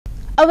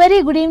A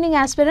very good evening,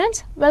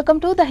 aspirants. Welcome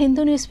to the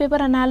Hindu newspaper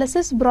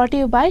analysis brought to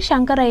you by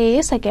Shankar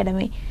IAS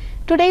Academy.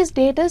 Today's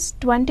date is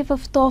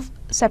 25th of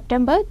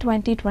September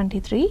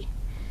 2023.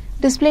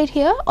 Displayed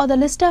here are the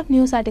list of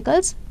news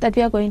articles that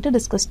we are going to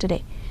discuss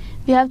today.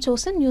 We have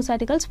chosen news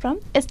articles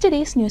from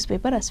yesterday's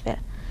newspaper as well.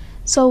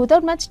 So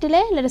without much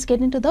delay, let us get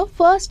into the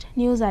first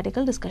news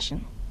article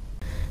discussion.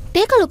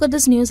 Take a look at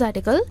this news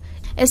article.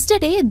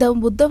 Yesterday, the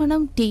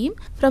Buddhavanam team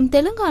from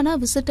Telangana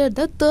visited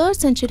the 3rd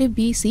century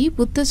BC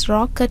Buddhist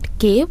rock cut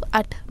cave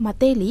at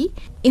Mateli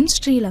in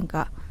Sri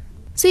Lanka.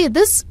 See,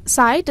 this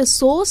site is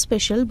so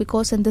special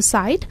because in the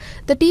site,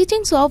 the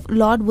teachings of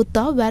Lord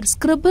Buddha were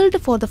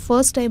scribbled for the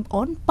first time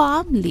on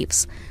palm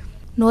leaves.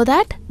 Know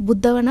that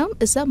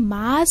Buddhavanam is a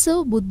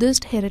massive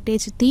Buddhist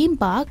heritage theme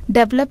park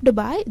developed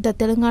by the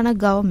Telangana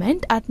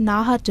government at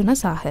Nagarjuna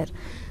Sahar.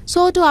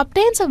 So, to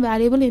obtain some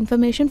valuable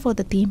information for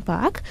the theme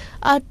park,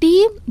 our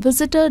team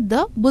visited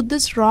the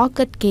Buddhist rock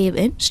cut cave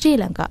in Sri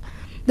Lanka.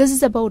 This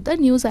is about the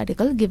news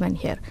article given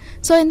here.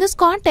 So, in this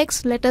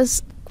context, let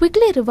us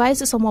quickly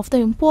revise some of the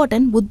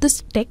important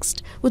Buddhist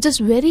texts which is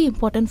very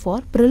important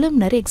for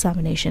preliminary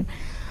examination.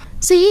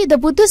 See, the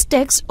Buddhist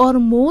texts are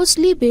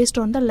mostly based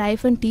on the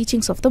life and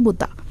teachings of the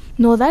Buddha.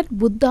 Know that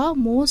Buddha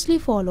mostly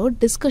followed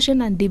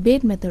discussion and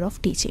debate method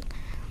of teaching.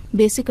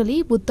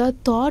 Basically, Buddha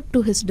taught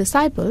to his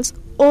disciples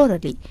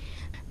orally.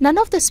 None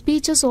of the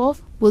speeches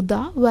of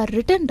Buddha were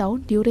written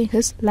down during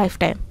his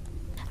lifetime.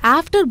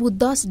 After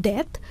Buddha's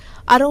death,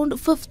 around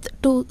 5th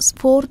to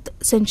 4th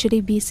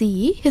century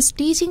BCE, his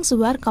teachings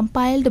were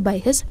compiled by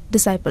his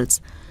disciples.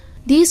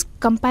 These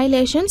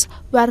compilations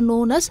were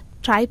known as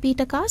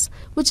Tripitakas,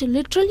 which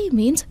literally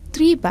means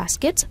 3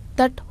 baskets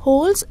that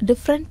holds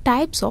different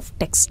types of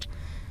text.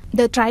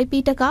 The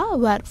Tripitaka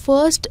were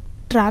first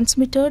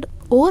transmitted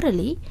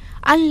orally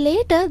and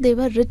later they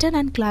were written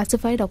and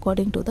classified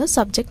according to the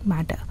subject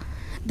matter.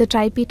 The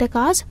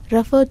Tripitakas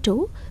refer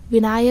to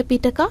Vinaya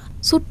Pitaka,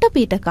 Sutta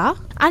Pitaka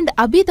and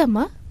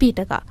Abhidhamma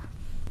Pitaka.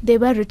 They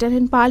were written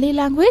in Pali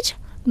language.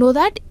 Know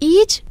that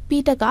each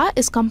Pitaka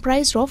is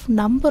comprised of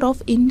number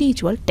of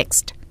individual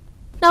texts.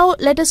 Now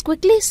let us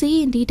quickly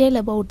see in detail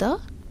about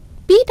the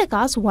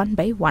Pitakas one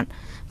by one.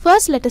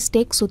 First, let us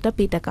take Sutta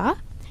Pitaka.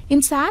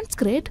 In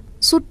Sanskrit,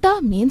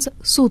 Sutta means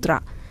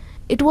Sutra.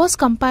 It was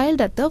compiled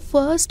at the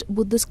first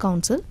Buddhist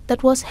council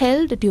that was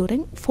held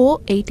during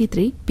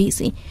 483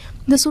 BC.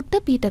 The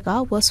Sutta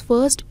Pitaka was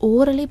first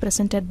orally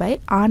presented by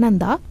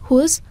Ananda, who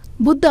is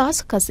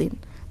Buddha's cousin.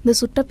 The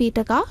Sutta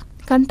Pitaka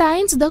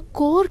contains the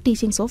core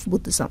teachings of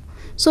Buddhism.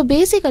 So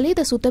basically,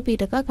 the Sutta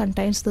Pitaka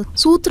contains the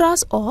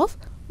sutras of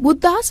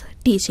Buddha's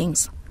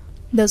teachings.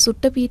 The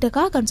Sutta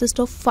Pitaka consists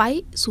of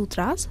 5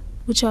 sutras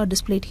which are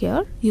displayed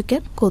here. You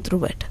can go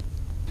through it.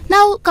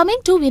 Now coming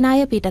to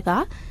Vinaya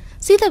Pitaka.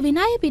 See, the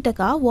Vinaya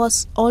Pitaka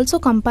was also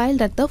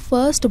compiled at the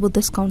first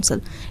Buddhist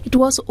council. It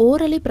was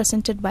orally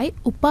presented by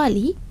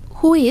Upali,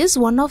 who is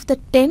one of the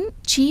 10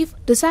 chief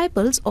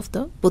disciples of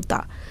the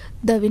Buddha.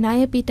 The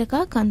Vinaya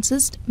Pitaka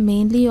consists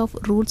mainly of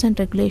rules and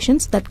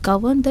regulations that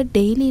govern the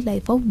daily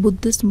life of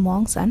Buddhist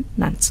monks and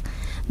nuns.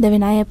 The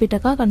Vinaya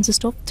Pitaka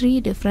consists of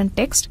 3 different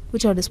texts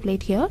which are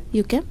displayed here.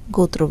 You can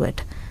go through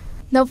it.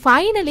 Now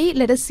finally,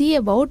 let us see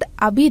about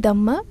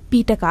Abhidhamma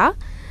Pitaka.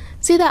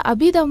 See, the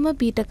Abhidhamma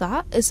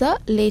Pitaka is a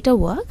later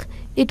work.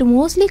 It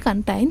mostly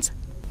contains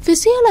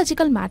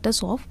physiological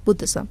matters of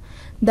Buddhism.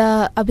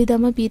 The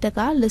Abhidhamma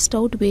Pitaka lists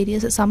out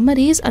various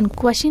summaries and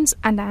questions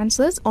and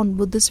answers on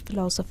Buddhist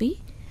philosophy.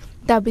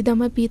 The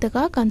Abhidhamma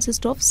Pitaka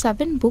consists of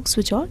 7 books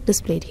which are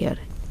displayed here.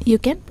 You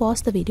can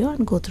pause the video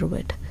and go through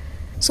it.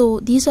 So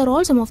these are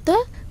all some of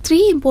the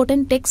 3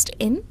 important texts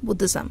in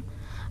Buddhism.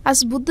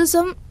 As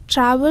Buddhism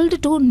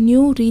traveled to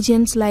new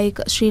regions like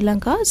Sri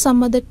Lanka,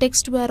 some other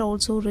texts were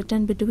also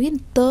written between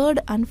 3rd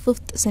and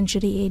 5th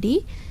century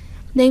AD.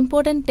 The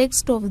important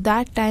texts of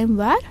that time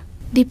were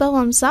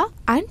Dipavamsa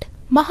and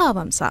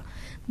Mahavamsa.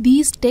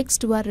 These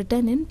texts were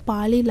written in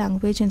Pali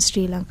language in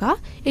Sri Lanka.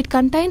 It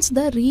contains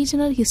the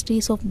regional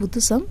histories of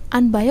Buddhism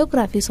and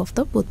biographies of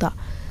the Buddha.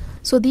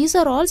 So these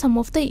are all some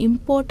of the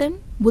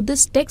important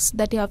Buddhist texts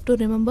that you have to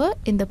remember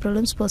in the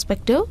prelims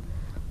perspective.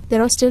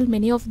 There are still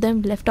many of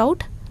them left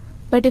out,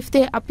 but if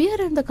they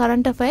appear in the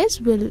current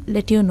affairs, we'll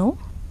let you know.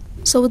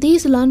 So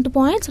these learned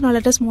points. Now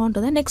let us move on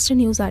to the next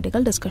news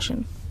article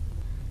discussion.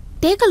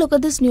 Take a look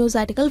at this news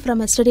article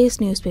from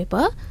yesterday's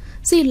newspaper.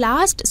 See,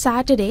 last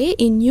Saturday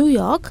in New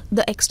York,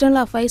 the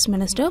External Affairs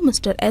Minister,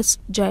 Mr. S.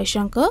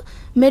 Shankar,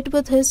 met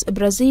with his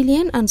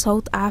Brazilian and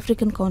South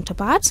African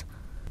counterparts.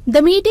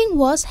 The meeting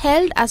was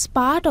held as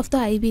part of the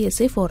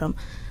IBSA forum.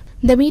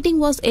 The meeting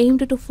was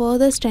aimed to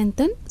further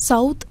strengthen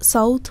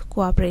South-South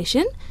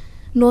cooperation.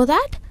 Know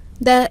that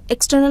the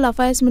External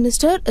Affairs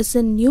Minister is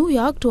in New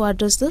York to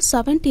address the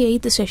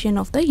 78th session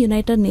of the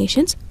United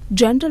Nations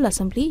General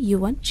Assembly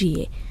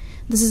UNGA.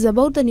 This is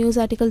about the news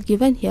article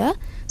given here.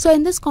 So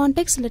in this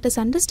context, let us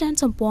understand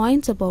some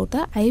points about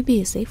the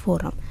IBSA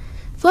forum.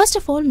 First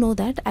of all, know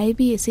that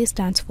IBSA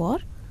stands for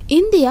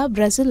India,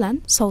 Brazil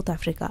and South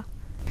Africa.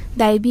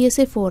 The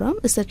IBSA forum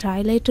is a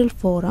trilateral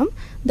forum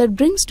that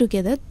brings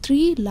together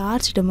 3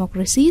 large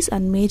democracies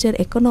and major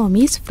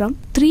economies from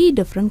 3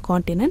 different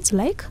continents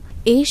like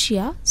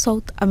Asia,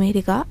 South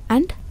America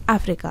and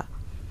Africa.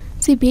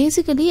 See,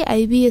 basically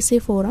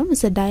IBSA forum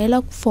is a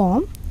dialogue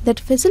form that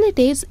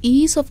facilitates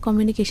ease of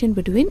communication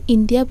between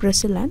India,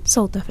 Brazil and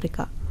South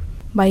Africa.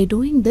 By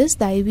doing this,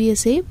 the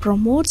IBSA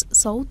promotes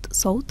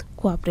South-South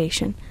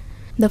cooperation.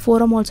 The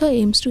forum also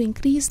aims to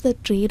increase the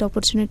trade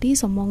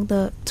opportunities among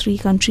the 3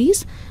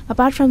 countries.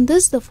 Apart from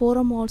this, the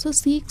forum also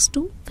seeks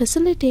to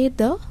facilitate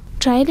the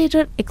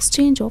trilateral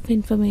exchange of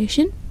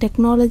information,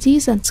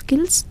 technologies and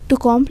skills to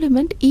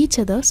complement each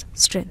other's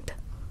strength.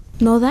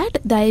 Know that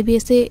the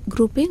IBSA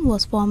grouping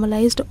was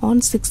formalized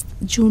on 6th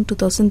June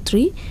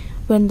 2003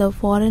 when the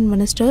foreign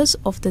ministers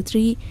of the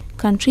 3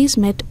 countries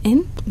met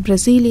in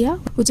Brasilia,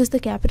 which is the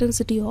capital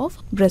city of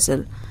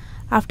Brazil.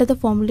 After the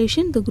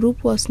formulation, the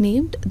group was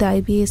named the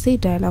IBSA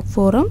Dialogue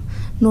Forum.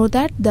 Note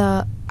that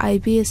the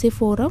IBSA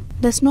Forum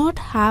does not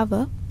have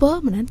a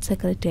permanent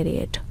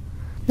secretariat.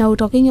 Now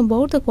talking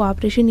about the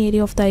cooperation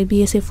area of the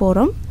IBSA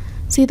Forum.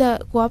 See,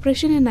 the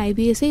cooperation in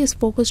IBSA is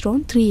focused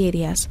on 3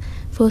 areas.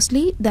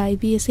 Firstly, the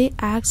IBSA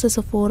acts as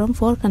a forum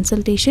for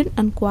consultation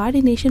and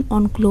coordination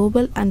on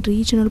global and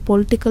regional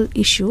political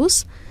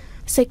issues.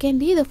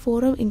 Secondly, the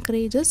forum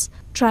encourages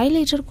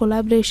trilateral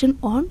collaboration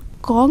on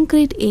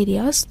concrete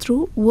areas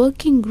through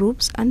working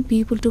groups and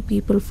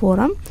people-to-people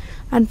forum.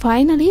 And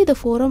finally, the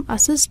forum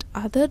assists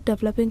other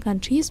developing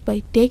countries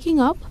by taking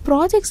up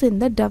projects in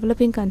the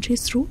developing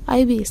countries through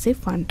IBSA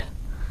fund.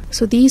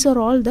 So these are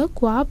all the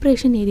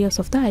cooperation areas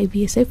of the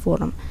IBSA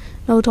forum.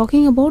 Now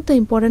talking about the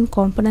important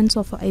components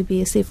of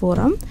IBSA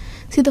forum.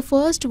 See, the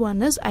first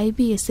one is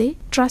IBSA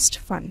Trust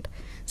Fund.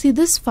 See,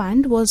 this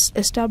fund was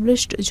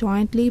established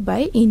jointly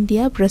by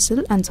India,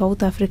 Brazil and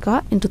South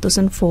Africa in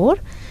 2004.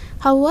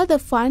 However, the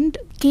fund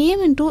came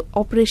into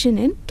operation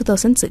in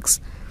 2006.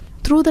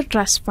 Through the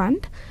trust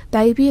fund, the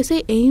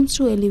IBSA aims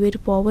to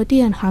alleviate poverty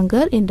and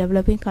hunger in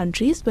developing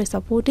countries by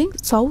supporting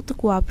South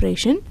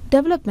cooperation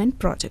development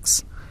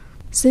projects.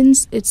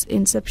 Since its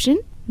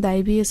inception, the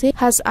IBSA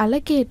has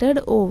allocated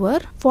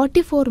over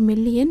 44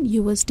 million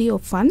USD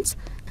of funds.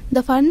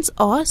 The funds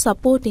are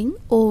supporting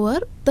over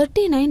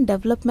 39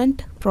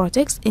 development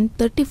projects in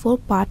 34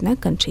 partner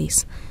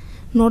countries.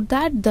 Note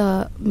that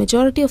the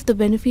majority of the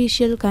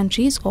beneficial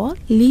countries are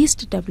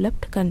least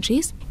developed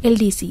countries,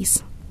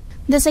 LDCs.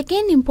 The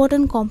second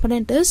important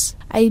component is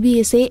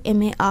IBSA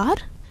MAR.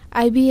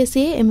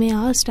 IBSA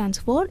MAR stands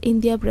for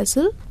India,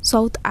 Brazil,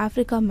 South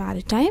Africa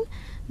Maritime.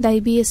 The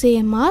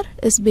IBSA MR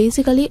is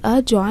basically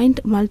a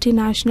joint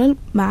multinational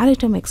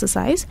maritime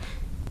exercise.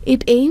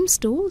 It aims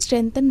to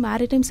strengthen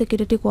maritime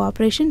security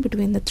cooperation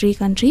between the 3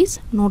 countries.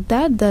 Note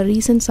that the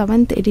recent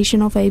 7th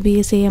edition of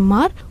IBSA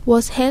MR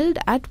was held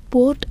at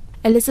Port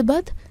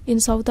Elizabeth in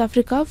South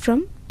Africa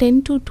from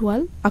 10 to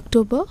 12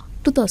 October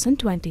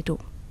 2022.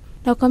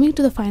 Now coming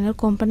to the final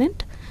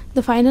component.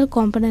 The final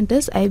component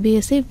is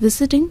IBSA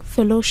Visiting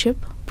Fellowship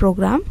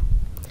Program.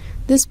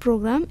 This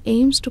program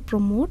aims to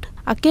promote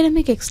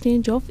academic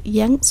exchange of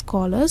young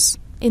scholars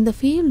in the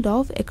field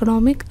of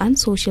economic and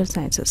social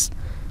sciences.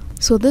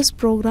 So this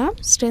program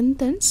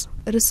strengthens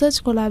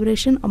research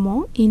collaboration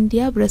among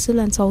India, Brazil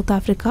and South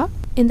Africa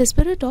in the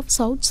spirit of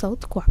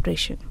South-South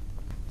cooperation.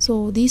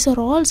 So these are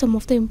all some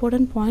of the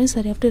important points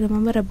that you have to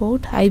remember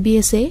about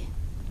IBSA.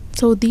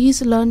 So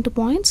these learned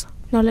points.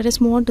 Now let us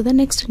move on to the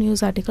next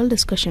news article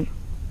discussion.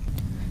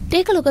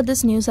 Take a look at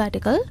this news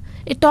article.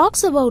 It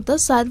talks about the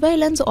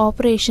surveillance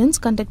operations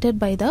conducted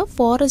by the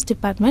Forest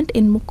Department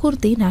in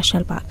Mukurthi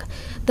National Park.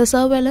 The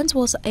surveillance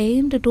was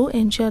aimed to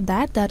ensure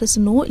that there is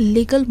no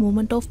illegal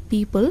movement of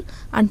people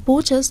and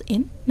poachers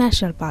in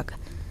National Park.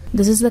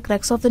 This is the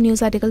crux of the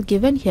news article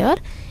given here.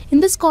 In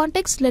this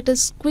context, let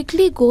us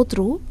quickly go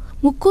through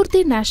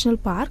Mukurthi National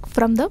Park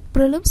from the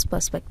prelims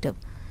perspective.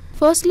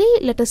 Firstly,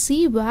 let us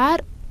see where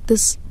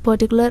this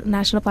particular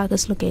national park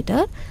is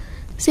located.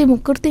 See,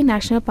 Mukurthi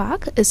National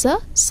Park is a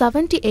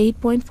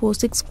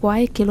 78.46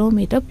 square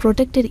kilometer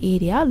protected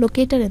area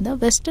located in the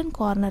western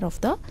corner of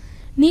the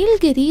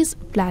Nilgiris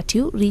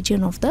Plateau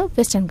region of the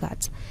Western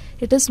Ghats.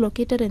 It is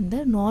located in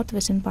the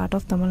northwestern part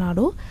of Tamil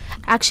Nadu.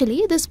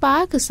 Actually, this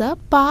park is a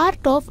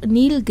part of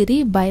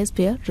Nilgiri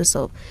Biosphere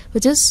Reserve,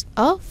 which is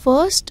a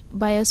first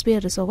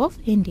biosphere reserve of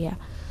India.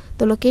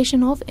 The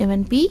location of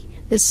MNP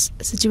is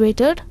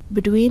situated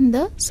between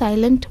the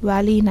Silent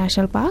Valley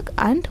National Park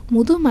and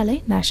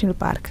Mudumalai National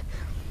Park.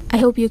 I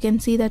hope you can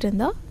see that in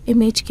the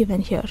image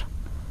given here.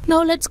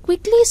 Now let's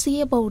quickly see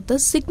about the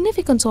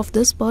significance of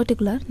this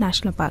particular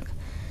national park.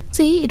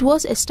 See, it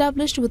was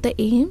established with the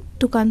aim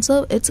to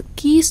conserve its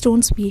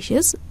keystone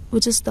species,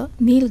 which is the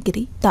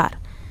Nilgiri tar.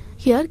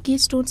 Here,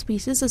 keystone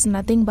species is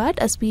nothing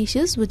but a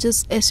species which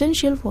is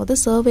essential for the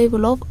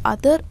survival of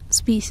other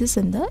species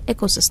in the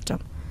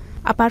ecosystem.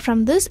 Apart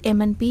from this,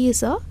 MNP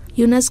is a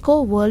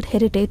UNESCO World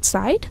Heritage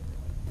Site.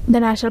 The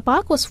national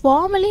park was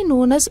formerly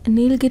known as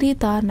Nilgiri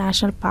Tar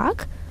National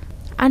Park,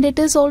 and it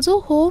is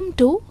also home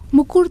to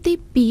Mukurthi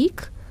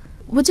Peak,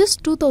 which is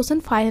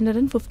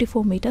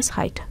 2554 meters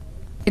height.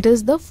 It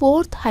is the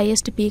 4th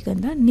highest peak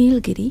in the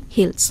Nilgiri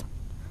Hills.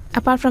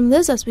 Apart from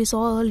this, as we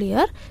saw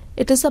earlier,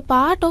 it is a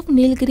part of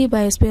Nilgiri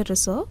Biosphere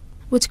Reserve,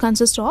 which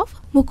consists of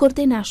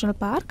Mukurthi National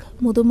Park,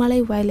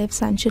 Mudumalai Wildlife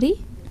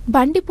Sanctuary,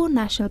 Bandipur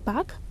National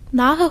Park,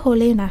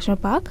 Nagahole National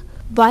Park,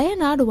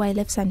 Wayanad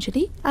Wildlife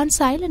Sanctuary and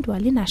Silent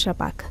Valley National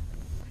Park.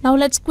 Now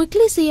let's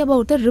quickly see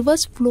about the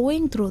rivers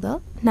flowing through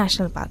the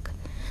national park.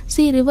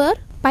 See, river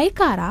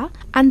Paikara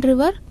and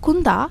river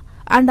Kunda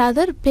and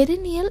other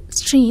perennial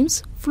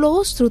streams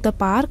flows through the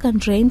park and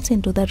drains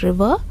into the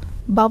river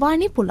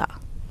Bhavanipula.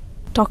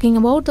 Talking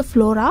about the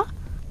flora,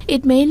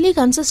 it mainly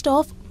consists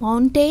of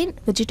mountain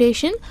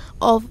vegetation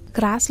of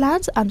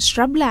grasslands and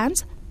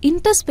shrublands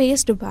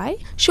interspaced by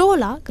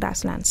shola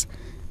grasslands.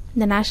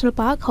 The national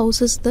park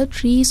houses the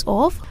trees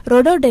of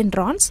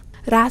rhododendrons,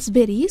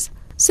 raspberries,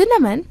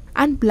 cinnamon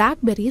and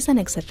blackberries and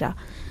etc.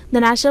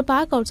 The national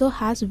park also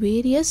has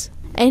various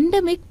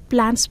endemic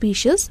plant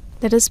species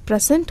that is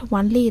present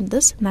only in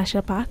this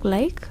national park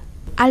like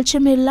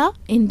Alchemilla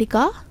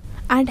indica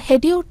and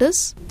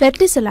Hediotis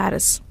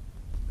verticillaris.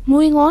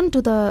 Moving on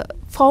to the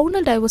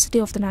faunal diversity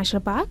of the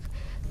national park.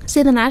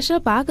 See, the national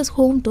park is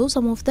home to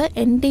some of the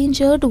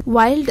endangered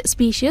wild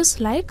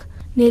species like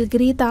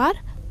Nilgiri tahr,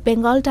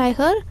 Bengal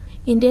tiger,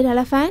 Indian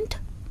elephant,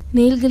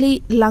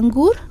 Nilgiri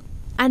langur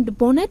and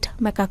bonnet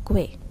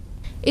macaque.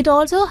 It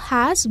also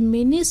has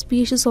many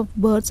species of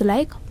birds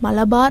like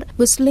Malabar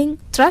whistling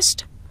thrush,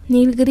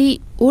 Nilgiri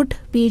wood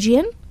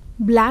pigeon,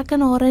 black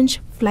and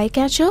orange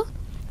flycatcher,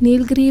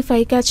 Nilgiri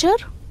flycatcher,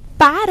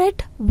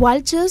 parrot,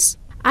 vultures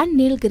and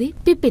Nilgiri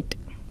pipit.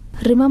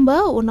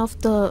 Remember, one of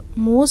the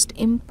most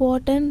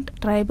important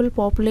tribal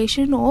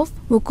population of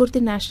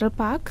Mukurthi National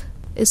Park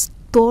is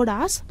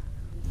Todas.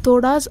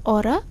 Todas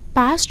are a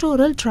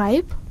pastoral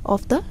tribe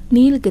of the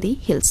Nilgiri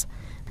Hills.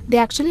 They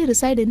actually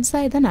reside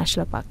inside the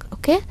national park.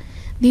 Okay,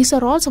 these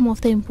are all some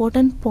of the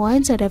important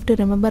points that I have to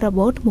remember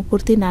about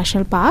Mukurthi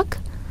National Park.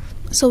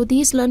 So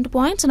these learned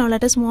points. Now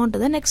let us move on to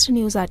the next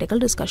news article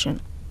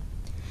discussion.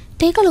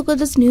 Take a look at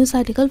this news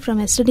article from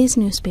yesterday's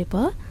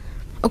newspaper.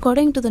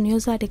 According to the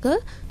news article,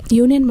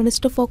 Union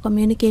Minister for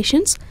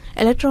Communications,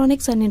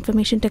 Electronics and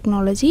Information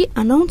Technology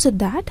announced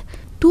that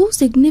 2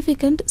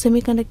 significant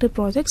semiconductor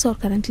projects are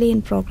currently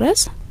in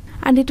progress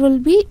and it will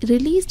be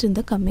released in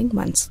the coming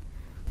months.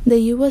 The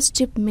US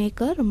chip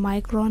maker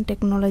Micron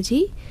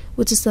Technology,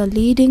 which is a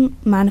leading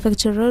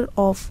manufacturer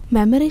of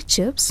memory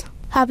chips,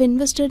 have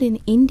invested in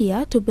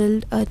India to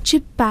build a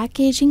chip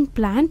packaging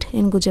plant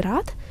in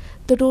Gujarat.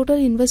 The total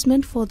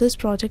investment for this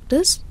project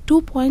is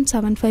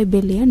 $2.75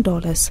 billion.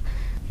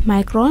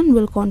 Micron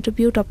will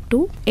contribute up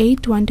to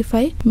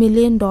 $825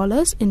 million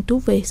in 2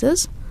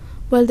 phases,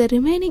 while the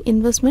remaining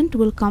investment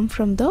will come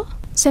from the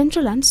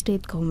central and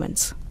state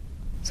governments.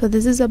 So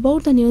this is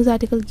about the news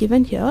article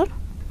given here.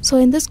 So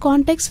in this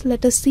context,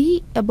 let us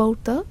see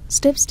about the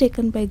steps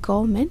taken by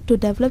government to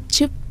develop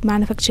chip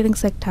manufacturing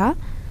sector,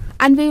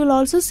 and we will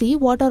also see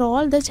what are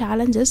all the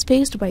challenges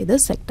faced by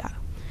this sector.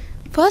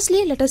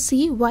 Firstly, let us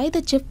see why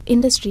the chip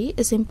industry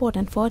is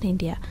important for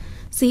India.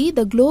 See,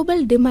 the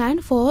global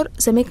demand for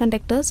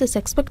semiconductors is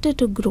expected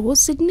to grow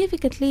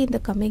significantly in the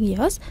coming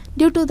years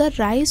due to the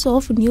rise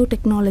of new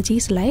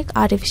technologies like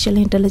artificial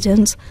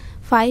intelligence,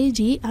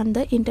 5G and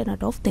the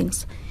Internet of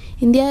Things.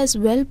 India is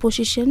well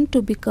positioned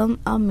to become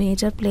a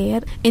major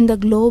player in the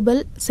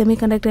global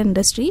semiconductor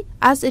industry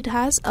as it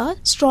has a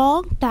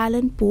strong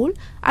talent pool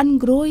and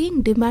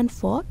growing demand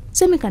for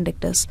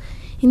semiconductors.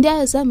 India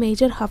is a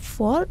major hub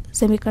for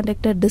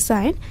semiconductor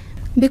design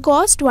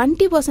because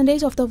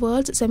 20% of the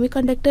world's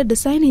semiconductor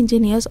design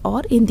engineers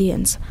are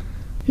Indians.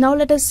 Now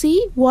let us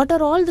see what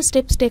are all the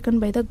steps taken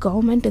by the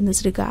government in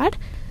this regard.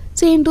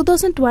 See, in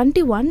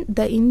 2021,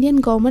 the Indian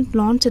government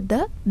launched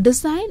the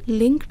Design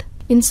Linked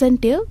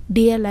Incentive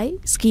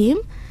DLI scheme.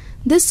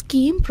 This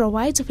scheme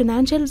provides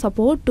financial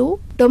support to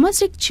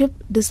domestic chip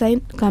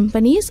design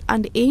companies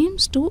and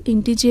aims to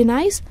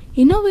indigenize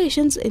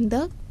innovations in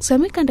the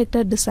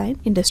semiconductor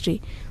design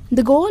industry.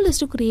 The goal is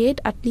to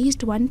create at least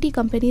 20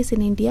 companies in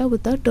India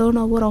with a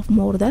turnover of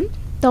more than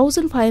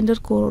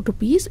 1,500 crore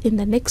rupees in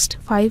the next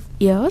 5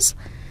 years.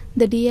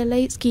 The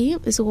DLI scheme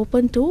is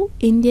open to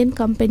Indian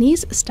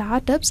companies,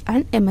 startups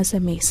and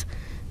MSMEs.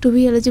 To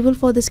be eligible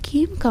for the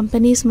scheme,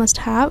 companies must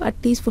have at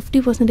least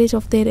 50%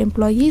 of their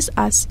employees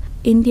as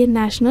Indian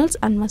nationals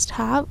and must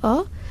have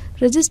a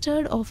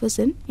registered office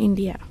in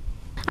India.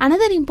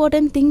 Another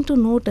important thing to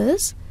note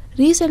is,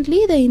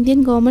 recently the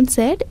Indian government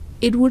said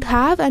it would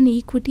have an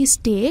equity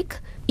stake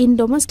in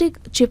domestic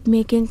chip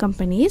making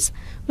companies.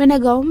 When a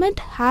government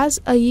has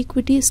an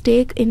equity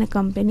stake in a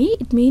company,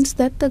 it means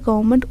that the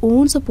government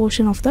owns a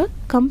portion of the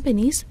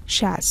company's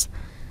shares.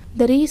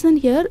 The reason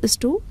here is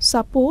to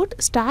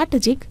support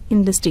strategic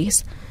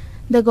industries.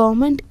 The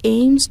government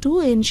aims to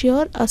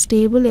ensure a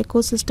stable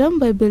ecosystem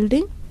by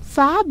building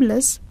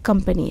fabless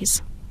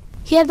companies.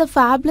 Here the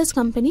fabless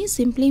companies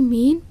simply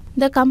mean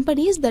the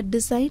companies that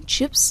design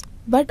chips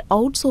but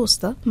outsource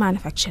the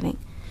manufacturing.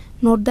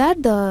 Note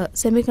that the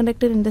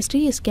semiconductor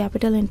industry is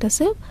capital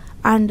intensive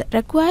and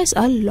requires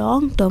a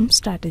long-term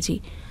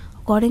strategy.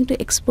 according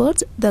to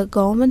experts, the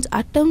government's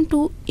attempt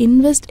to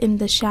invest in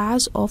the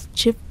shares of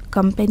chip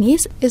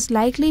companies is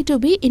likely to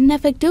be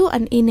ineffective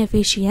and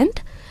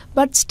inefficient,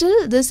 but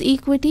still this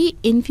equity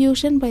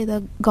infusion by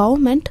the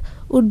government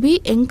would be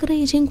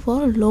encouraging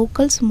for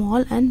local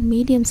small and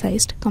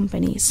medium-sized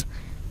companies.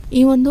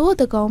 Even though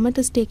the government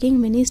is taking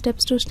many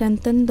steps to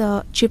strengthen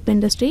the chip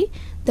industry,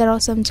 there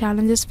are some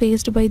challenges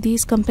faced by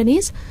these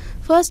companies.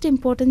 First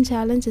important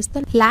challenge is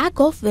the lack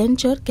of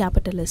venture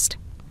capitalists.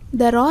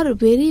 There are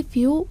very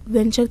few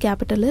venture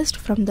capitalists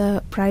from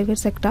the private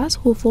sectors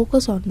who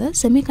focus on the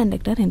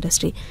semiconductor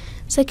industry.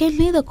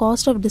 Secondly, the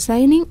cost of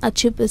designing a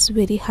chip is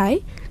very high,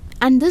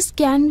 and this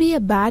can be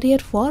a barrier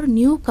for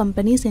new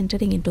companies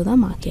entering into the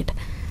market.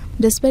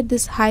 Despite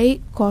this high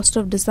cost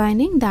of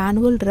designing, the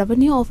annual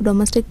revenue of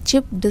domestic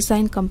chip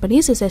design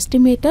companies is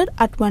estimated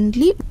at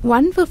only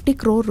 150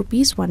 crore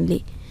rupees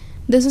only.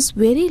 This is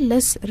very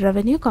less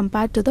revenue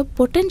compared to the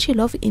potential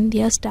of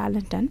India's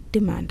talent and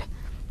demand.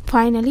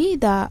 Finally,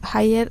 the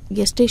higher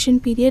gestation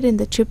period in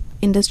the chip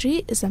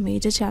industry is a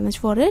major challenge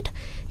for it.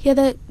 Here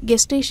the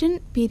gestation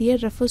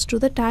period refers to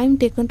the time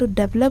taken to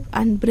develop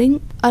and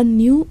bring a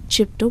new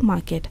chip to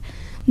market.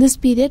 This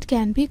period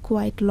can be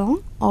quite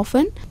long,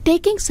 often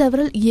taking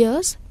several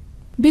years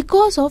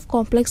because of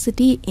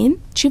complexity in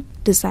chip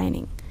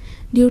designing.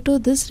 Due to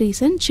this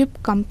reason,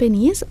 chip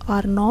companies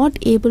are not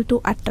able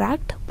to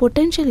attract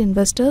potential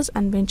investors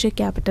and venture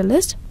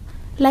capitalists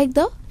like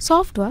the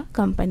software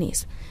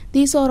companies.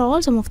 These are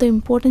all some of the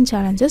important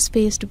challenges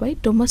faced by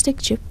domestic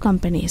chip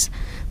companies.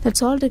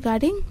 That's all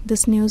regarding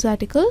this news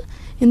article.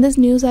 In this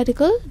news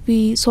article,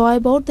 we saw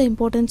about the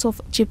importance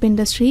of chip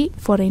industry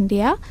for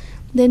India.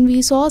 Then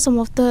we saw some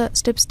of the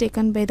steps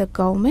taken by the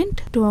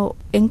government to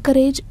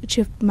encourage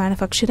chip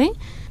manufacturing.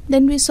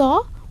 Then we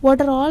saw what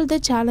are all the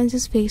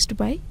challenges faced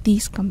by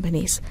these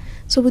companies.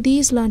 So with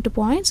these learned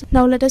points,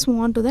 now let us move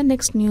on to the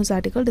next news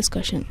article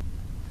discussion.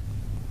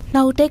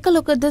 Now take a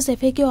look at this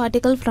FAQ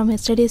article from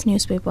yesterday's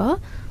newspaper.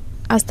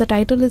 As the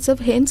title itself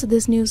hints,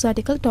 this news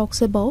article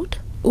talks about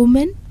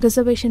Women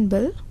Reservation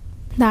Bill.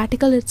 The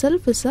article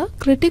itself is a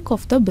critic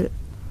of the bill.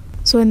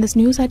 So in this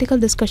news article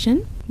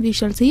discussion, we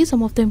shall see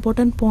some of the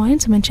important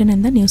points mentioned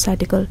in the news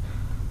article.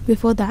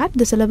 Before that,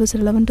 the syllabus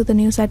relevant to the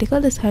news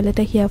article is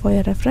highlighted here for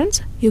your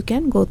reference. You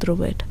can go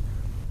through it.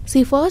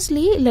 See,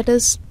 firstly, let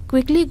us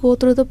quickly go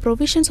through the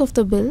provisions of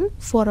the bill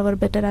for our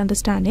better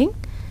understanding.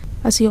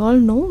 As you all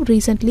know,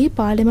 recently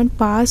Parliament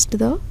passed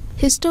the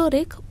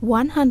historic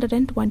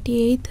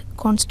 128th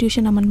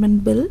Constitution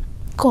Amendment Bill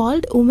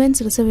called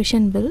Women's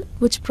Reservation Bill,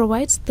 which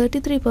provides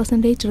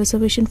 33%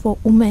 reservation for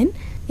women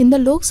in the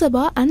Lok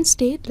Sabha and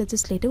state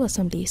legislative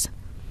assemblies.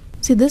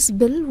 See, this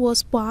bill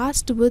was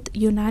passed with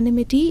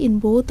unanimity in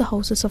both the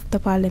houses of the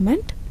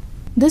Parliament.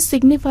 This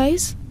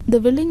signifies the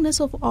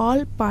willingness of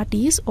all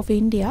parties of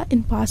India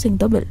in passing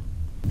the bill.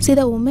 See,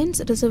 the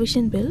Women's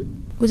Reservation Bill,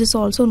 which is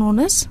also known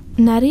as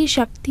Nari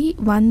Shakti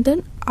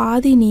Vandan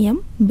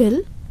Adhiniyam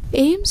Bill,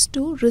 aims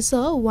to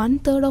reserve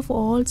 1/3 of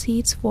all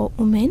seats for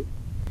women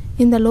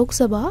in the Lok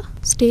Sabha,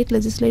 State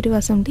Legislative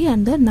Assembly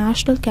and the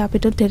National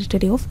Capital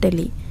Territory of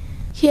Delhi.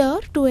 Here,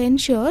 to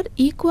ensure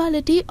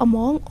equality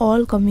among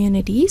all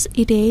communities,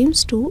 it aims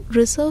to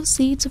reserve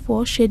seats for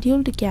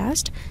scheduled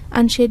caste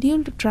and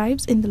scheduled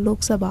tribes in the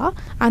Lok Sabha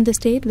and the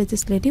state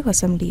legislative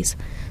assemblies.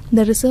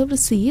 The reserved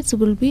seats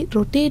will be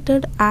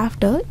rotated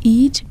after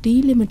each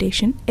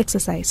delimitation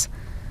exercise.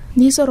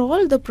 These are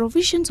all the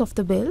provisions of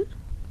the bill.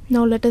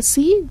 Now let us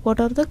see what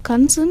are the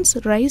concerns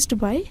raised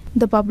by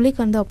the public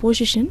and the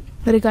opposition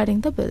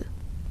regarding the bill.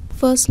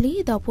 Firstly,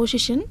 the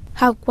opposition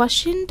have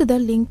questioned the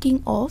linking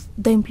of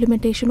the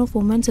implementation of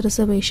women's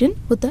reservation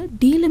with the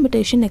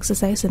delimitation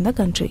exercise in the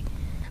country.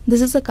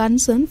 This is a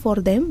concern for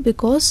them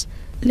because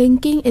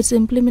linking its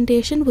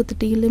implementation with the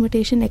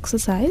delimitation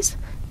exercise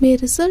may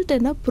result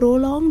in a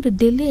prolonged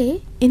delay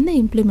in the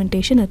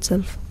implementation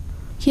itself.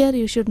 Here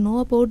you should know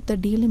about the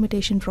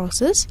delimitation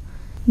process.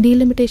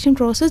 Delimitation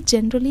process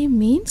generally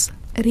means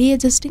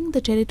readjusting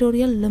the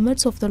territorial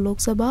limits of the Lok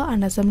Sabha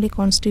and Assembly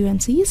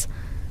constituencies.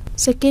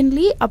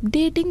 Secondly,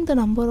 updating the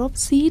number of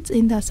seats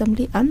in the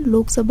Assembly and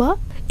Lok Sabha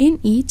in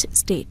each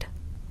state.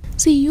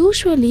 See,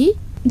 usually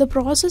the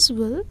process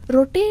will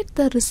rotate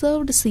the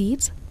reserved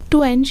seats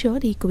to ensure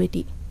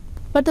equity.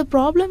 But the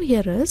problem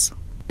here is,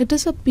 it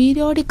is a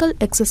periodical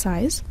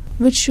exercise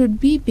which should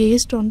be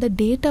based on the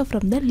data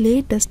from the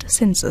latest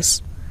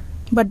census.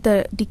 But the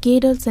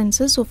decadal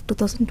census of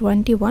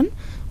 2021,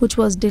 which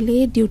was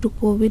delayed due to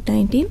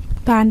COVID-19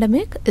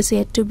 pandemic, is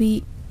yet to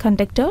be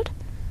conducted.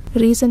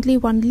 Recently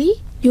only,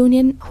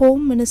 Union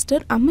Home Minister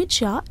Amit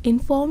Shah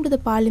informed the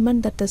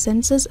Parliament that the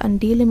census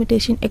and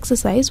delimitation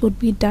exercise would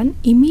be done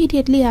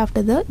immediately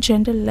after the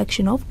general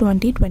election of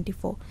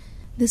 2024.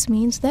 This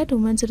means that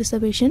women's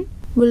reservation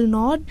will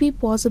not be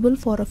possible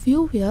for a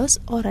few years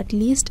or at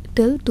least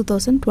till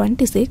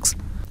 2026,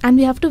 and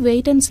we have to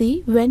wait and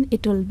see when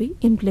it will be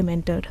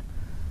implemented.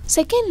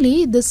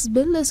 Secondly, this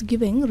bill is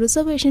giving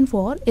reservation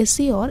for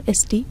SC or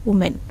ST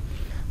women.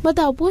 But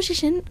the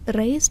opposition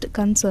raised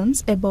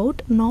concerns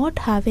about not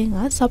having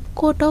a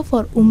subquota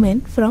for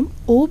women from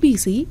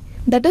OBC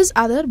that is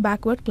other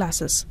backward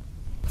classes.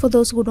 For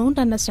those who don't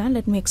understand,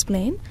 let me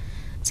explain.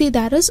 See,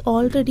 there is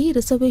already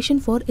reservation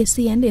for SC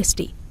and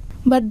ST,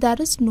 but there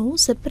is no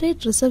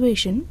separate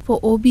reservation for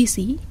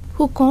OBC,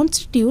 who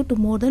constitute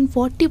more than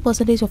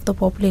 40% of the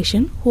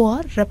population who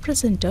are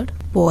represented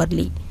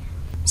poorly.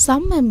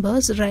 Some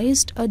members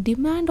raised a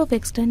demand of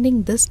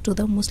extending this to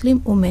the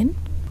Muslim women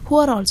who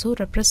are also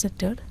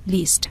represented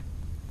least.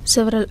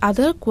 Several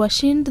other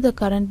questioned the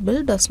current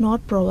bill does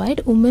not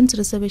provide women's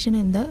reservation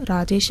in the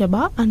Rajya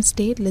Sabha and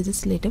state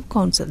legislative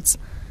councils.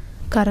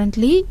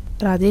 Currently,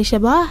 Rajya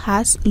Sabha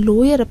has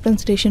lower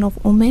representation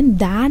of women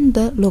than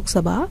the Lok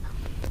Sabha.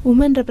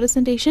 Women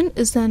representation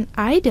is an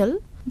ideal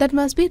that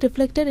must be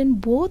reflected in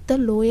both the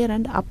lower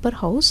and upper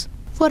house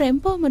for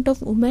empowerment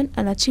of women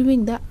and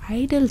achieving the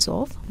ideals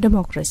of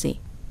democracy.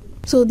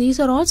 So these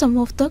are all some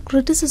of the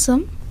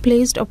criticism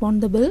placed upon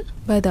the bill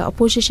by the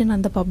opposition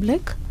and the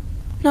public.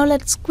 Now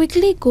let's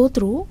quickly go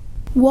through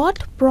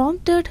what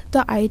prompted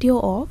the idea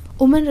of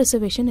women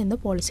reservation in the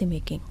policy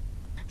making.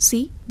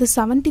 See, the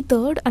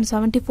 73rd and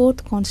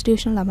 74th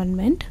constitutional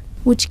amendment,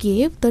 which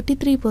gave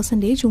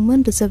 33%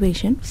 women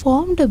reservation,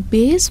 formed a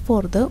base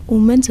for the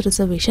women's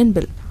reservation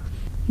bill.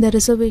 The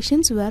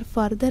reservations were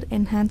further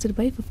enhanced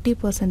by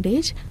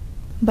 50%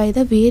 by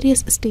the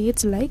various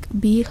states like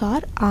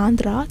Bihar,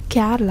 Andhra,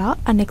 Kerala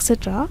and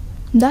etc.,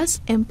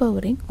 thus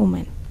empowering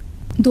women.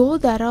 Though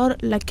there are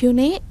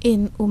lacunae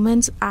in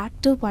women's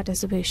active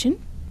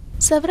participation,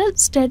 several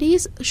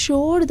studies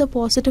showed the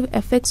positive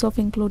effects of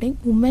including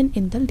women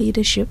in the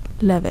leadership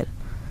level.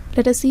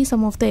 Let us see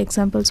some of the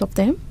examples of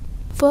them.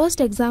 First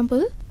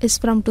example is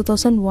from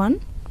 2001.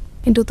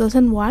 In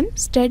 2001,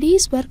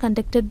 studies were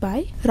conducted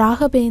by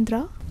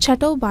Raghavendra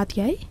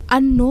Chattopadhyay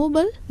and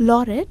Nobel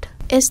laureate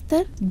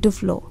Esther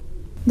Duflo.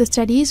 The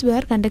studies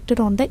were conducted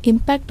on the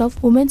impact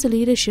of women's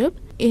leadership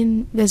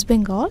in West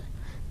Bengal.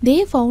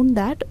 They found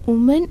that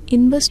women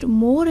invest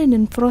more in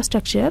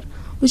infrastructure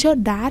which are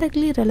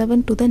directly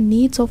relevant to the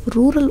needs of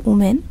rural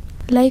women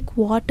like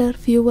water,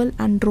 fuel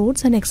and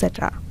roads and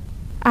etc.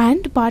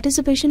 And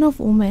participation of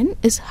women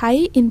is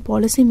high in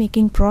policy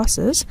making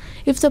process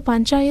if the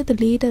panchayat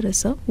leader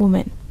is a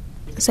woman.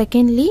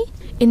 Secondly,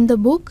 in the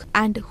book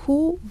And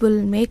Who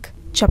Will Make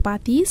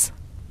Chapatis,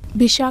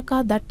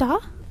 Bishakha Datta,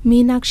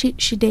 Meenakshi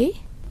Shide,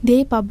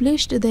 they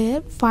published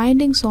their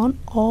findings on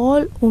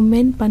all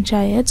women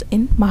panchayats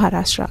in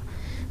Maharashtra.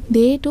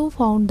 They too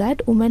found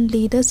that women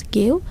leaders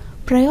gave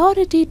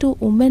priority to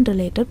women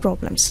related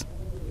problems.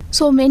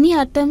 So many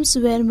attempts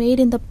were made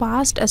in the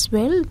past as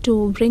well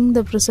to bring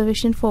the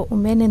reservation for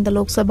women in the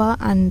Lok Sabha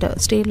and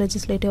state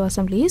legislative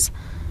assemblies.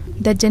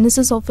 The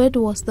genesis of it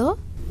was the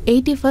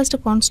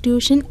 81st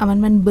Constitution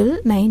Amendment Bill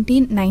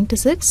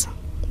 1996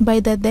 by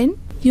the then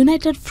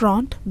United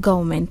Front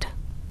government.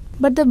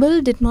 But the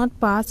bill did not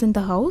pass in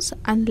the House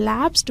and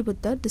lapsed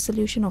with the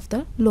dissolution of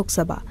the Lok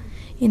Sabha.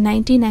 In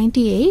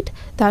 1998,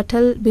 the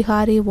Atal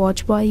Bihari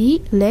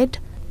Vajpayee led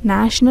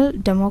National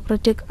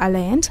Democratic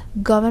Alliance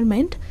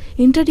government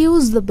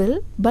introduced the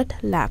bill but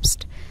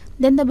lapsed.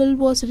 Then the bill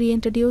was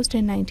reintroduced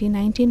in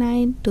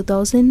 1999,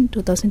 2000,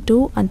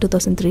 2002 and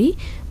 2003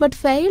 but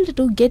failed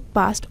to get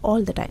passed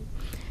all the time.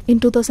 In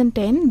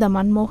 2010, the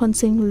Manmohan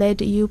Singh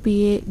led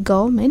UPA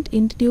government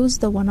introduced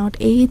the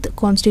 108th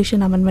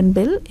Constitution Amendment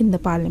Bill in the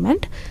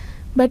Parliament,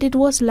 but it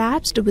was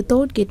lapsed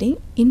without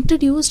getting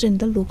introduced in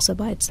the Lok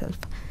Sabha itself.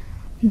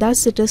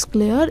 Thus, it is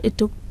clear it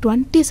took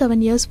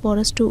 27 years for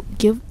us to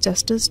give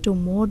justice to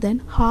more than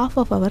half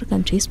of our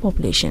country's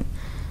population.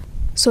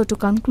 So, to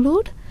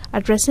conclude,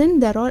 at present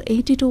there are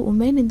 82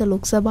 women in the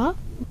Lok Sabha,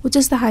 which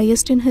is the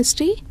highest in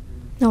history.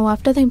 Now,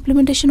 after the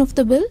implementation of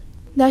the bill,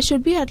 there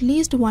should be at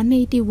least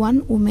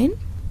 181 women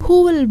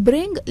who will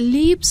bring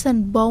leaps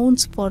and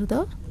bounds for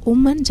the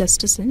women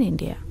justice in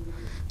India.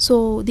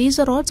 So these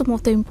are all some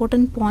of the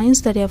important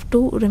points that you have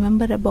to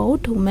remember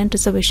about Women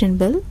Reservation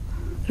Bill.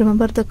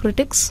 Remember the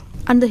critics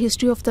and the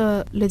history of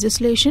the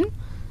legislation.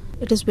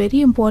 It is very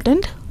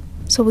important.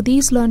 So with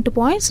these learned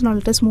points, now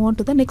let us move on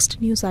to the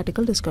next news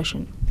article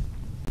discussion.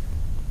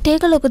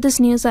 Take a look at this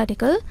news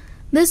article.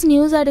 This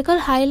news article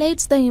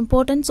highlights the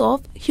importance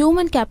of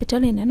human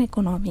capital in an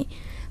economy.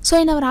 So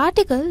in our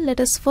article, let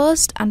us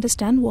first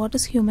understand what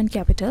is human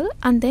capital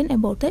and then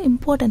about the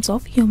importance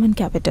of human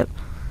capital.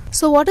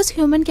 So what is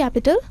human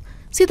capital?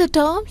 See, the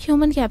term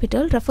human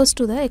capital refers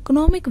to the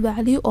economic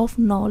value of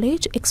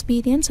knowledge,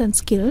 experience and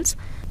skills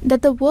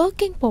that the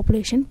working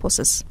population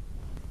possess.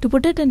 To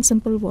put it in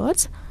simple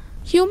words,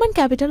 human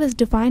capital is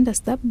defined as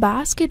the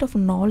basket of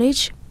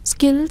knowledge,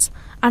 skills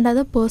and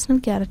other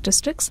personal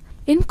characteristics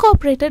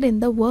incorporated in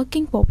the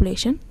working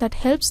population that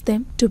helps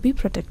them to be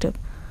productive.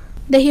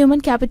 The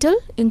human capital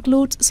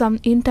includes some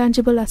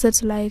intangible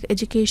assets like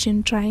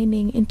education,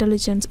 training,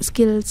 intelligence,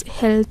 skills,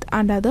 health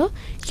and other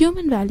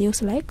human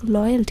values like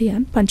loyalty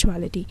and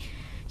punctuality.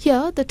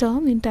 Here, the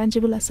term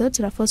intangible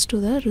assets refers to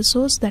the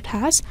resource that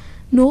has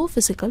no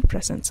physical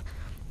presence.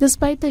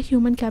 Despite the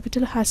human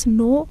capital has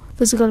no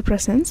physical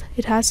presence,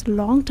 it has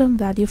long-term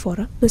value for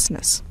a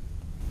business.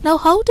 Now,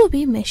 how do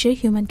we measure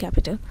human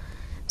capital?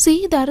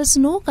 See, there is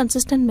no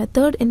consistent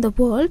method in the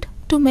world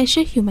to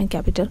measure human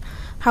capital.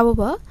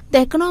 However,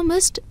 the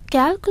economists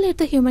calculate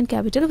the human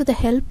capital with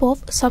the help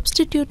of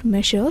substitute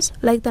measures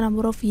like the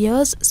number of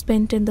years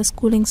spent in the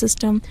schooling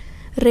system,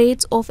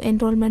 rates of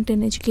enrollment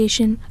in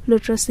education,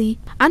 literacy,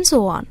 and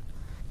so on.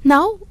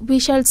 Now we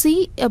shall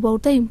see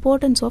about the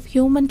importance of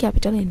human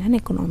capital in an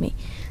economy.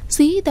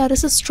 See, there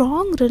is a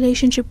strong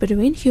relationship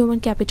between human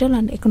capital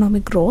and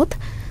economic growth.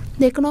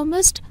 The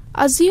economists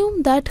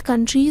assume that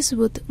countries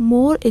with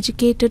more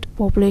educated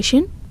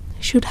population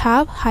should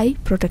have high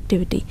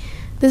productivity.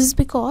 This is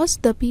because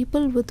the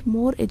people with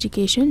more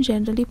education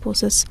generally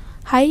possess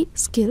high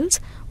skills,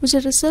 which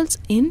results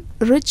in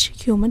rich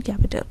human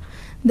capital.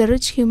 The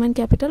rich human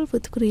capital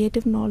with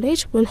creative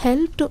knowledge will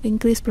help to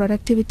increase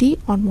productivity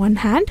on one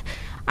hand,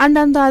 and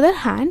on the other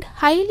hand,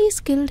 highly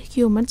skilled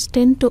humans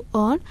tend to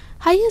earn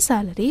higher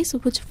salaries,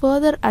 which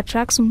further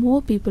attracts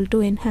more people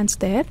to enhance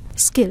their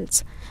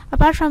skills.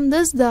 Apart from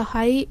this, the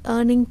high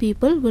earning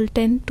people will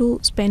tend to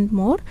spend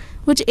more,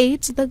 which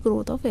aids the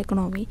growth of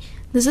economy.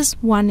 This is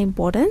one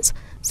importance.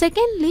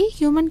 Secondly,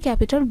 human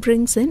capital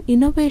brings in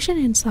innovation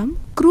in some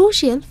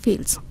crucial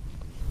fields.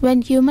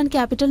 When human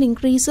capital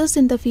increases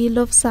in the field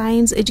of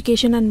science,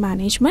 education and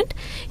management,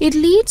 it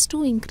leads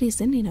to increase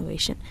in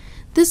innovation.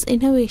 This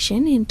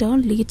innovation in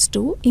turn leads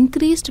to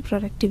increased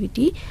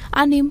productivity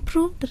and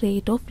improved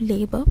rate of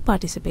labor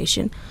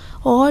participation.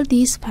 All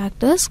these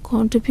factors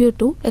contribute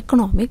to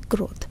economic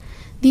growth.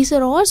 These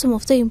are all some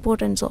of the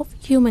importance of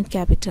human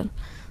capital.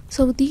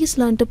 So these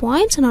learned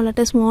points. Now let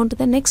us move on to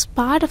the next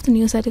part of the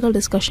news article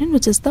discussion,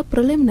 which is the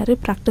preliminary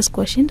practice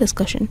question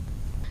discussion.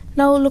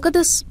 Now look at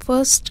this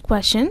first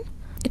question.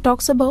 It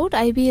talks about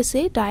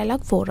IBSA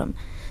Dialogue Forum.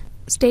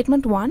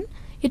 Statement 1.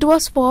 It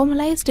was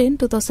formalized in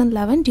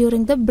 2011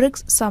 during the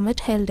BRICS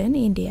summit held in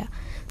India.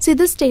 See,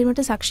 this statement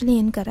is actually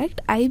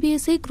incorrect.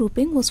 IBSA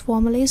grouping was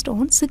formalized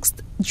on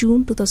 6th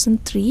June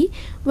 2003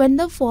 when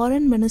the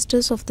foreign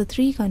ministers of the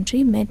three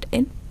countries met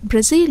in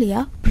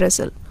Brasilia,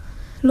 Brazil.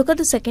 Look at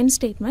the second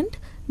statement.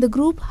 The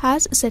group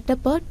has set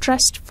up a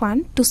trust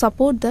fund to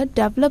support the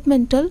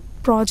developmental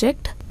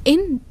project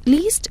in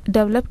least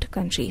developed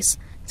countries.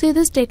 See,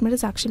 this statement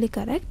is actually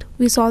correct.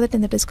 We saw that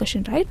in the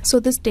discussion, right? So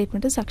this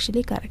statement is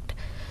actually correct.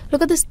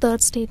 Look at this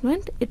third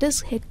statement. It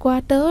is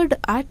headquartered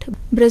at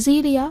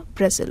Brasilia,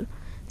 Brazil.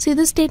 See,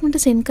 this statement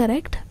is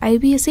incorrect.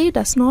 IBSA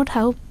does not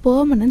have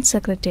permanent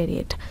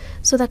secretariat.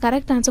 So the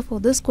correct answer for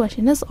this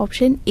question is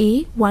option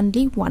A,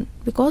 only one,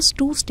 because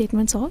two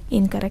statements are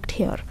incorrect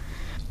here.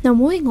 Now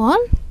moving on,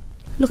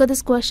 look at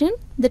this question.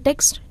 The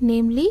text,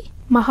 namely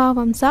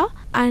Mahavamsa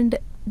and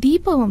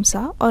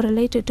Deepavamsa, are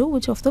related to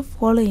which of the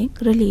following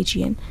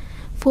religion?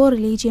 4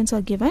 religions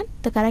are given.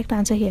 The correct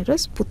answer here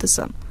is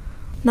Buddhism.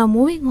 Now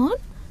moving on,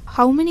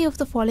 how many of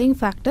the following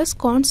factors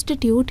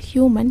constitute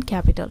human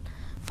capital?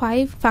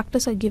 5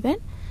 factors are given.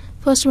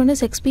 First one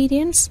is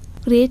experience,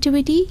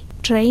 creativity,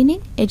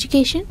 training,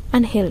 education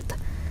and health.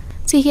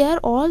 See, here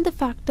all the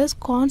factors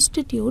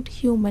constitute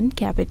human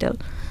capital.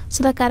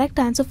 So the correct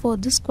answer for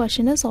this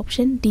question is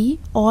option D,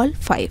 all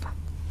 5.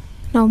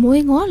 Now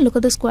moving on, look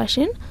at this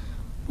question.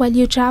 While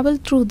you travel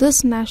through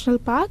this national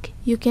park,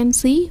 you can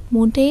see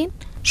mountain,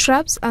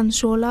 shrubs and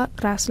shola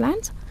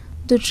grasslands,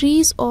 the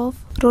trees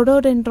of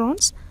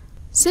rhododendrons.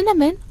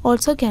 Cinnamon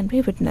also can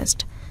be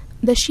witnessed.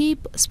 The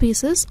sheep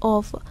species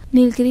of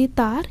Nilgiri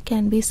tar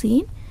can be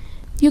seen.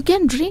 You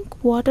can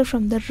drink water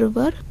from the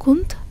river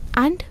Kunt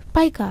and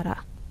Paikara.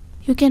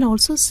 You can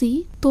also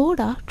see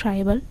Toda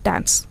tribal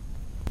dance.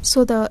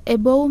 So the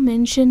above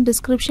mentioned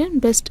description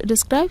best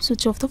describes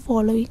which of the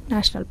following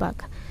national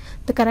park?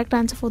 The correct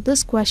answer for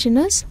this question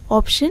is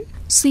option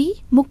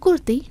C,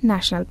 Mukurthi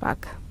National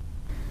Park.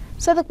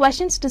 So the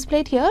questions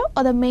displayed here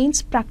are the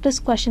mains practice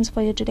questions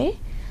for you today.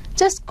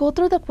 Just go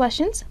through the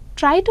questions,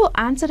 try to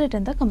answer it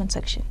in the comment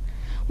section.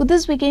 With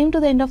this, we came to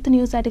the end of the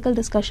news article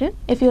discussion.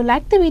 If you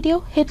liked the video,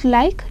 hit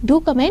like,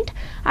 do comment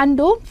and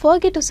don't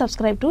forget to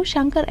subscribe to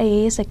Shankar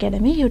IAS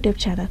Academy YouTube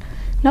channel.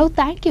 Now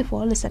thank you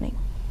for listening.